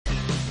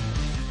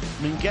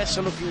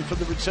Mingueza looking for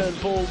the return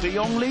ball. De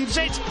Jong leaves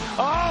it.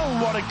 Oh,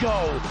 what a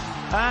goal!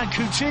 And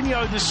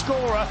Coutinho the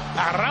scorer,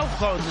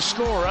 Araujo the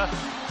scorer,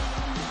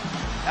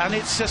 and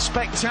it's a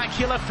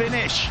spectacular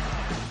finish.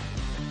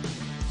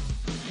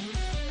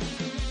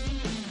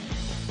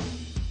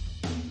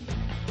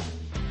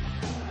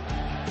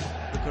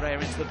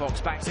 Into the box,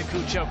 back to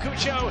Cucho.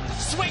 Cucho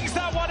swings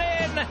that one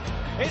in.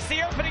 It's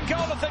the opening goal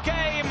of the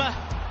game.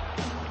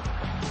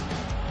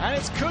 And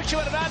it's Cucho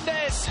and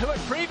Hernandez who had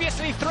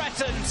previously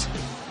threatened.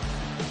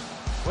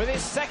 With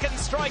his second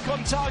strike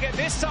on target,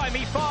 this time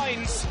he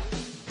finds.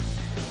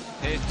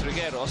 Here's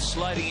Trigueros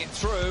sliding it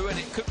through, and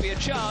it could be a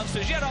chance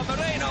for Gerard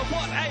Moreno.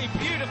 What a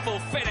beautiful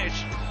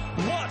finish.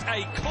 What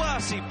a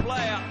classy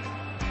player.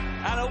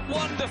 And a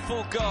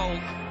wonderful goal.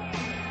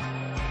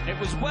 It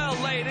was well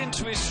laid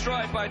into his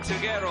stride by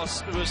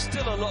Trigueros. There was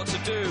still a lot to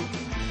do.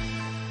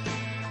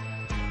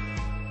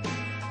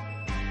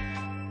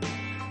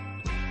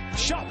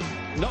 Shot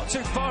not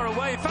too far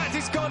away. In fact,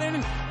 it's gone in,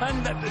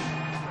 and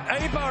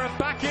Eibar are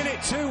back in it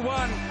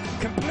 2-1,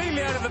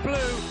 completely out of the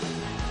blue.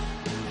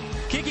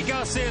 Kike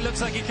Garcia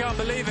looks like he can't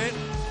believe it.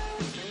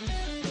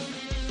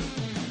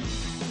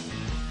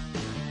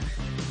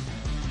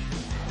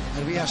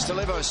 Ruiz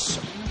delivers.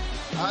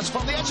 That's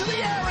from the edge of the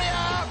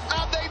area,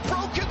 and they've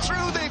broken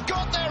through. They've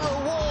got their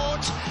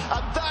reward,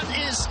 and that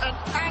is an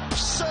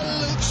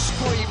absolute